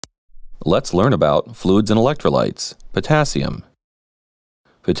Let's learn about fluids and electrolytes. Potassium.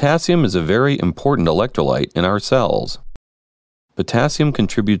 Potassium is a very important electrolyte in our cells. Potassium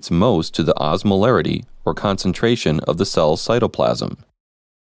contributes most to the osmolarity, or concentration, of the cell's cytoplasm.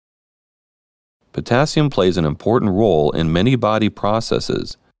 Potassium plays an important role in many body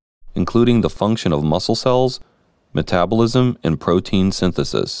processes, including the function of muscle cells, metabolism, and protein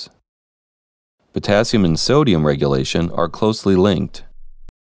synthesis. Potassium and sodium regulation are closely linked.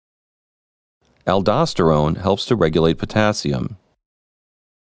 Aldosterone helps to regulate potassium.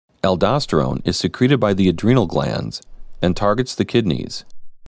 Aldosterone is secreted by the adrenal glands and targets the kidneys.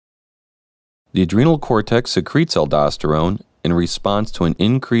 The adrenal cortex secretes aldosterone in response to an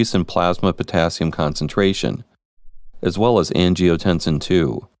increase in plasma potassium concentration, as well as angiotensin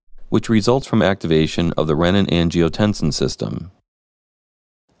II, which results from activation of the renin-angiotensin system.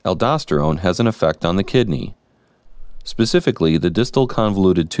 Aldosterone has an effect on the kidney, specifically the distal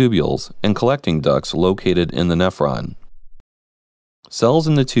convoluted tubules and collecting ducts located in the nephron. Cells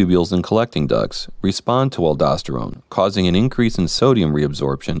in the tubules and collecting ducts respond to aldosterone, causing an increase in sodium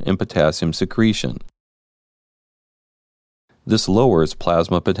reabsorption and potassium secretion. This lowers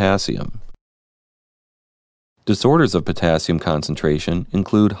plasma potassium. Disorders of potassium concentration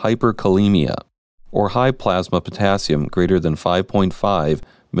include hyperkalemia, or high plasma potassium greater than 5.5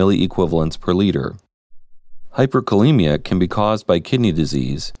 milliequivalents per liter. Hyperkalemia can be caused by kidney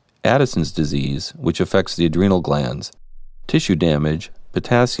disease, Addison's disease, which affects the adrenal glands, tissue damage,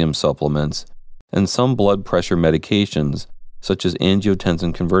 potassium supplements, and some blood pressure medications such as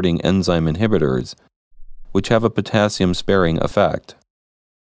angiotensin-converting enzyme inhibitors, which have a potassium-sparing effect.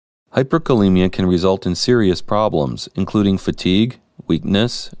 Hyperkalemia can result in serious problems, including fatigue,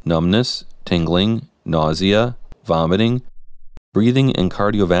 weakness, numbness, tingling, nausea, vomiting, breathing, and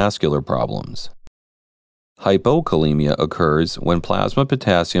cardiovascular problems. Hypokalemia occurs when plasma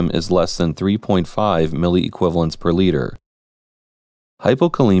potassium is less than 3.5 milliequivalents per liter.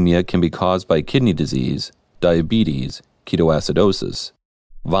 Hypokalemia can be caused by kidney disease, diabetes, ketoacidosis,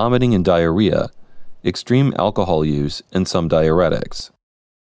 vomiting and diarrhea, extreme alcohol use, and some diuretics.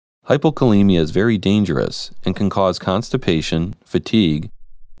 Hypokalemia is very dangerous and can cause constipation, fatigue,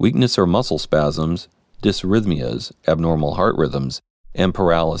 weakness or muscle spasms, dysrhythmias, abnormal heart rhythms, and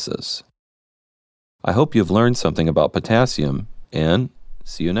paralysis. I hope you've learned something about potassium, and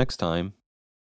see you next time.